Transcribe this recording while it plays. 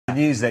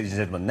News, ladies and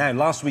gentlemen. Now,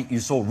 last week you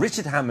saw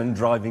Richard Hammond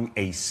driving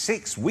a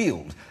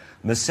six-wheeled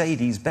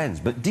Mercedes-Benz.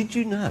 But did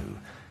you know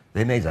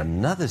they made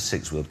another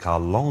six-wheeled car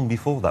long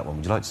before that one?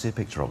 Would you like to see a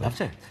picture of it? Love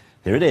to.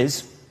 Here it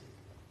is.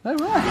 Oh,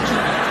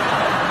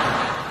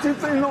 right. Did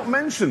they not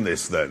mention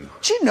this, then?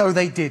 Do you know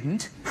they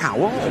didn't?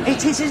 How odd.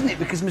 It is, isn't it?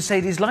 Because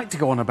Mercedes like to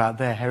go on about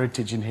their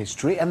heritage and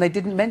history, and they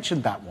didn't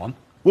mention that one.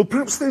 Well,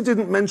 perhaps they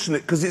didn't mention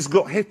it because it's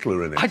got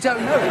Hitler in it. I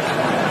don't know.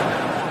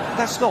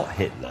 That's not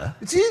Hitler.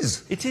 It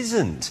is. It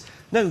isn't.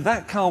 No,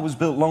 that car was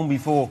built long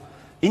before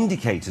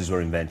indicators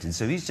were invented,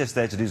 so he's just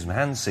there to do some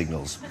hand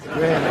signals.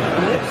 Really?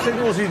 What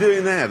signals are you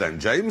doing there, then,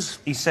 James?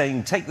 He's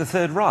saying, take the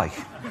Third Reich.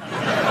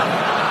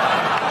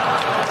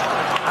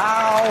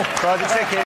 Ow! Private ticket.